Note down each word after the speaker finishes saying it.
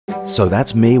So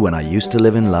that's me when I used to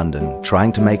live in London,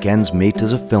 trying to make ends meet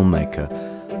as a filmmaker,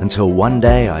 until one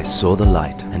day I saw the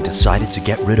light and decided to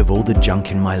get rid of all the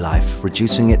junk in my life,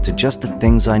 reducing it to just the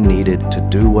things I needed to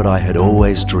do what I had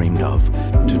always dreamed of,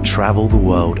 to travel the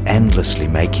world endlessly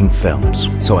making films.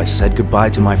 So I said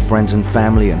goodbye to my friends and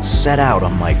family and set out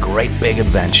on my great big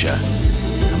adventure.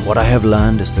 And what I have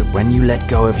learned is that when you let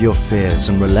go of your fears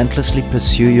and relentlessly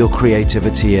pursue your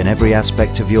creativity in every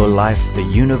aspect of your life, the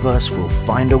universe will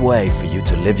find a way for you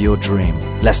to live your dream.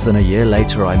 Less than a year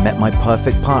later, I met my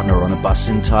perfect partner on a bus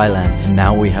in Thailand, and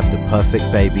now we have the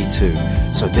perfect baby too.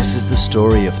 So this is the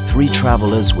story of 3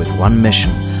 travelers with one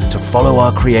mission: to follow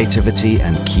our creativity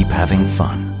and keep having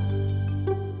fun.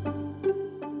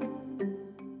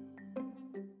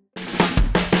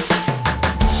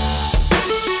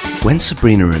 When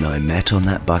Sabrina and I met on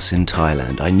that bus in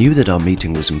Thailand, I knew that our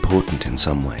meeting was important in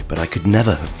some way, but I could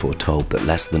never have foretold that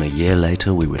less than a year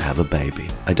later we would have a baby.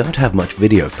 I don't have much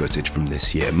video footage from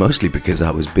this year, mostly because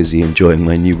I was busy enjoying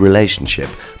my new relationship,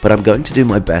 but I'm going to do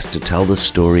my best to tell the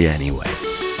story anyway.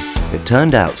 It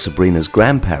turned out Sabrina's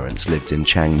grandparents lived in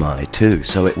Chiang Mai too,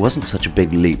 so it wasn't such a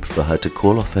big leap for her to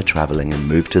call off her travelling and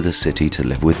move to the city to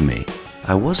live with me.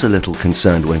 I was a little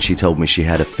concerned when she told me she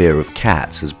had a fear of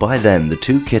cats, as by then the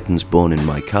 2 kittens born in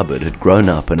my cupboard had grown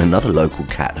up and another local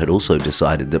cat had also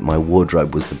decided that my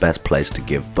wardrobe was the best place to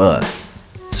give birth.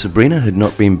 Sabrina had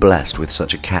not been blessed with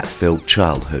such a cat-filled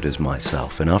childhood as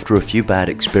myself, and after a few bad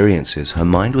experiences, her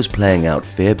mind was playing out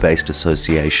fear-based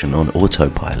association on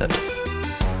autopilot.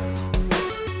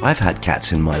 I've had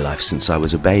cats in my life since I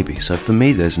was a baby, so for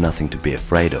me there's nothing to be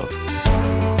afraid of.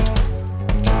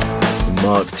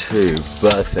 Mark II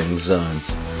birthing zone.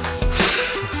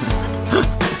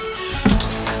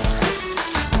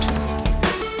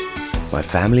 My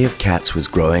family of cats was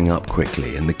growing up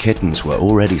quickly, and the kittens were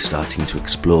already starting to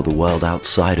explore the world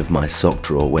outside of my sock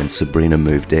drawer when Sabrina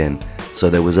moved in, so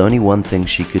there was only one thing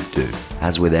she could do.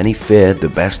 As with any fear, the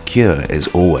best cure is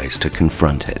always to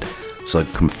confront it. So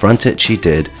confront it she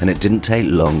did, and it didn't take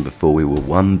long before we were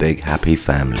one big happy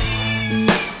family.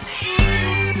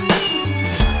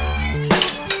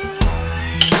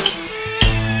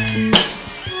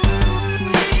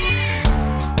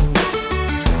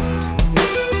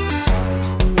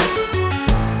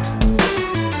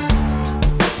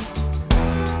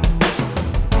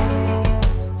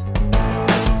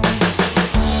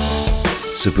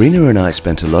 Sabrina and I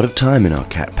spent a lot of time in our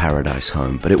cat paradise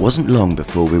home, but it wasn't long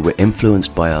before we were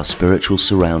influenced by our spiritual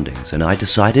surroundings, and I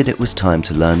decided it was time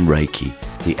to learn Reiki,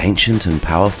 the ancient and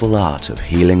powerful art of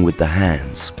healing with the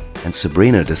hands. And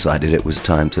Sabrina decided it was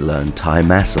time to learn Thai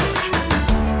massage.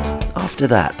 After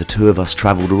that, the 2 of us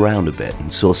traveled around a bit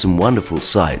and saw some wonderful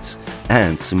sights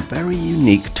and some very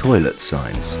unique toilet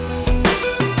signs.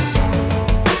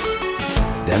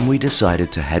 Then we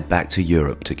decided to head back to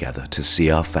Europe together to see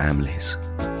our families.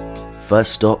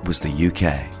 First stop was the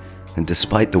UK, and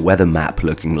despite the weather map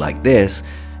looking like this,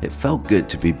 it felt good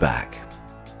to be back.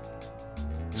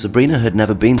 Sabrina had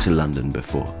never been to London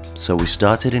before, so we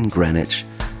started in Greenwich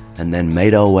and then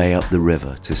made our way up the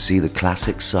river to see the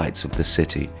classic sights of the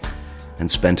city and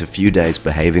spent a few days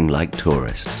behaving like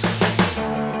tourists.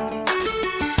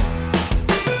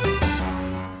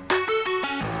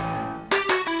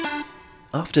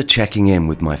 After checking in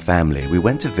with my family, we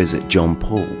went to visit John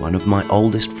Paul, one of my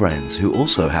oldest friends, who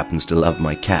also happens to love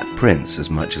my cat Prince as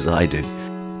much as I do.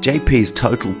 JP's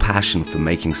total passion for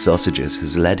making sausages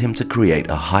has led him to create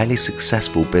a highly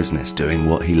successful business doing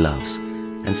what he loves.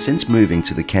 And since moving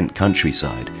to the Kent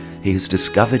countryside, he has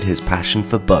discovered his passion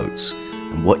for boats,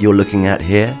 and what you're looking at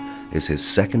here is his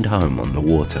second home on the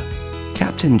water.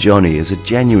 Captain Johnny is a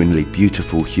genuinely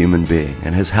beautiful human being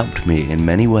and has helped me in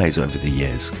many ways over the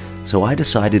years. So I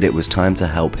decided it was time to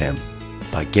help him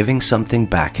by giving something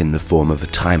back in the form of a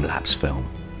time-lapse film.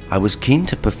 I was keen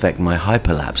to perfect my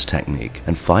hyperlapse technique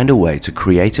and find a way to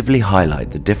creatively highlight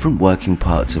the different working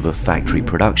parts of a factory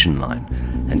production line,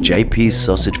 and JP's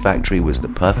sausage factory was the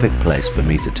perfect place for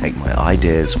me to take my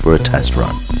ideas for a test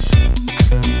run.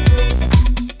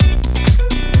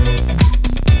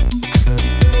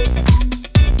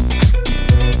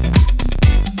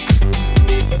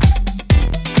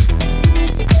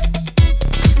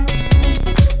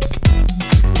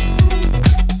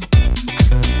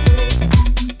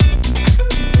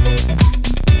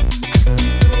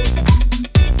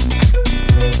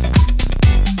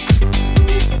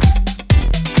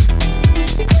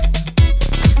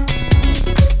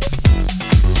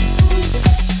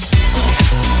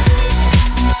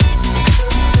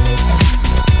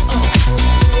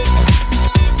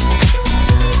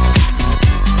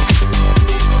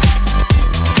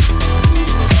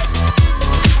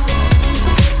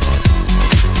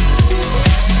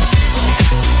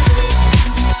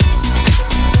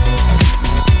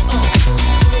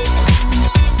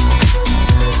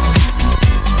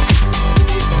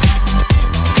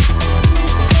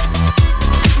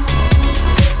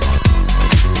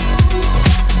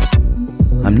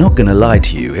 I'm not gonna lie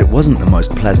to you, it wasn't the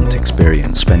most pleasant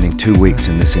experience spending 2 weeks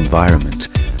in this environment.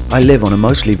 I live on a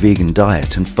mostly vegan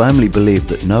diet and firmly believe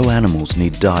that no animals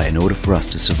need die in order for us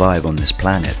to survive on this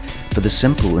planet, for the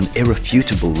simple and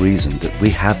irrefutable reason that we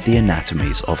have the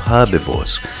anatomies of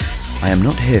herbivores. I am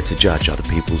not here to judge other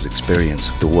people's experience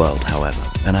of the world, however,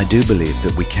 and I do believe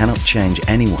that we cannot change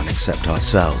anyone except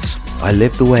ourselves. I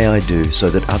live the way I do so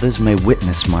that others may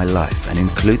witness my life and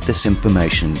include this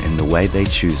information in the way they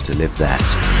choose to live theirs.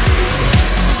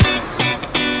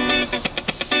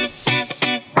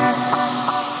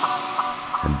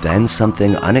 And then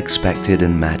something unexpected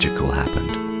and magical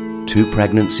happened. 2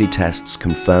 pregnancy tests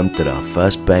confirmed that our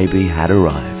first baby had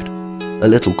arrived. A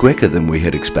little quicker than we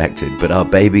had expected, but our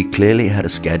baby clearly had a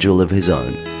schedule of his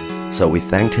own. So we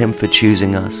thanked him for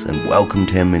choosing us and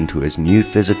welcomed him into his new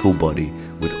physical body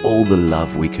with all the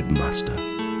love we could muster.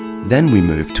 Then we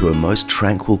moved to a most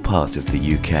tranquil part of the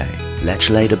UK,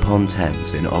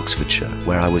 Lechlade-upon-Thames in Oxfordshire,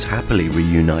 where I was happily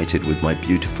reunited with my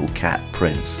beautiful cat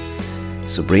Prince.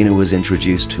 Sabrina was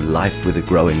introduced to life with a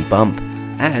growing bump,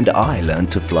 and I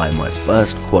learned to fly my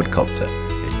first quadcopter,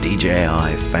 a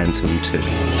DJI Phantom II.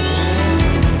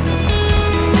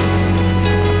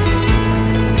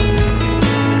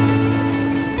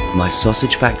 My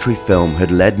sausage factory film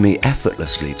had led me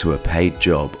effortlessly to a paid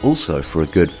job, also for a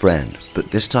good friend,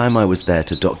 but this time I was there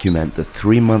to document the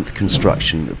 3-month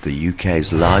construction of the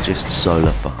UK's largest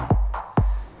solar farm.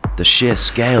 The sheer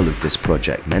scale of this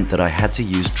project meant that I had to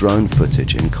use drone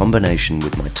footage in combination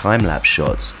with my time-lapse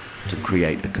shots to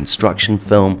create a construction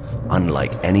film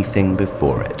unlike anything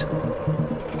before it.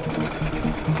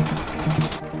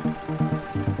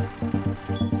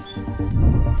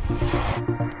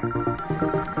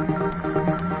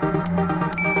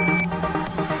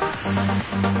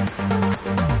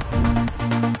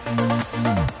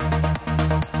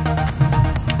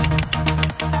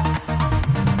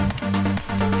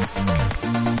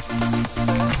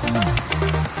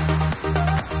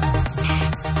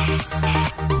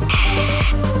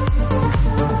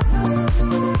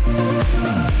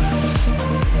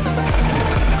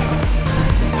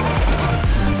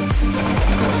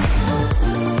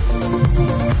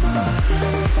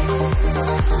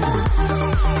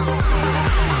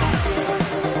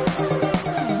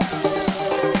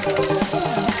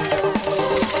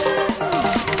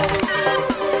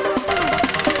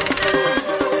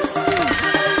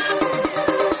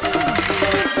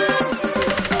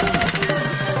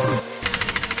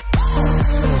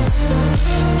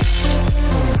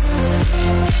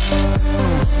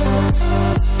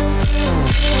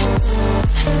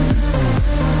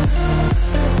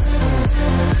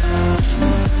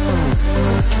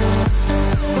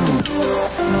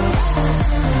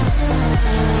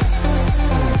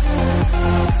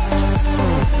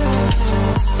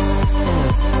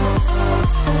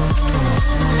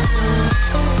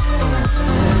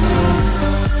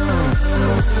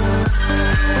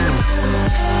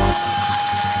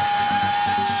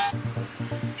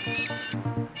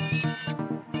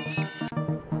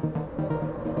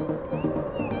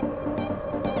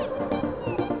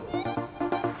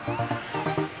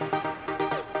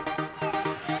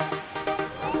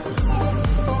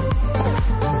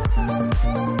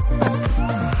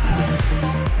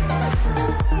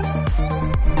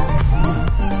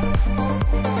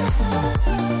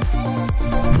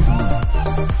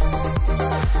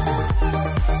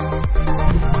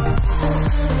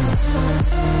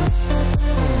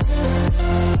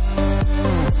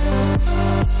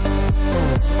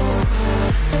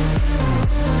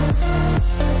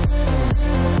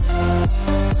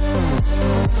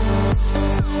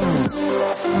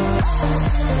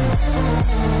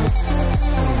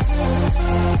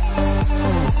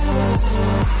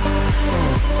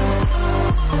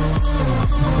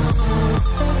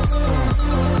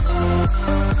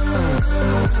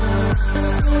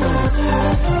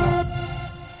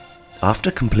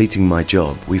 After completing my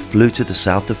job, we flew to the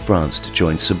south of France to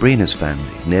join Sabrina's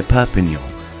family near Perpignan,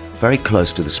 very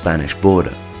close to the Spanish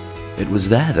border. It was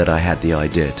there that I had the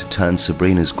idea to turn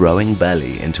Sabrina's growing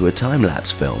belly into a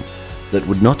time-lapse film that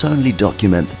would not only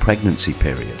document the pregnancy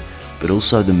period, but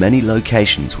also the many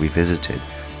locations we visited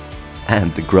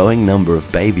and the growing number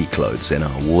of baby clothes in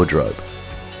our wardrobe.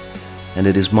 And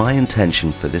it is my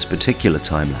intention for this particular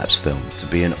time-lapse film to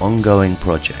be an ongoing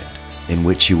project in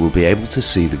which you will be able to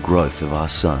see the growth of our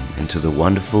son into the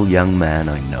wonderful young man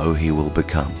I know he will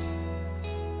become.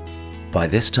 By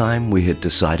this time we had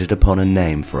decided upon a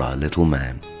name for our little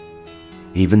man.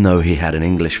 Even though he had an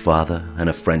English father and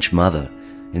a French mother,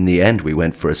 in the end we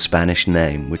went for a Spanish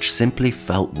name which simply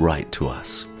felt right to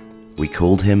us. We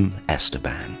called him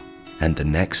Esteban. and the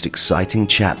next exciting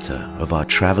chapter of our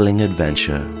traveling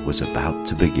adventure was about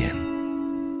to begin.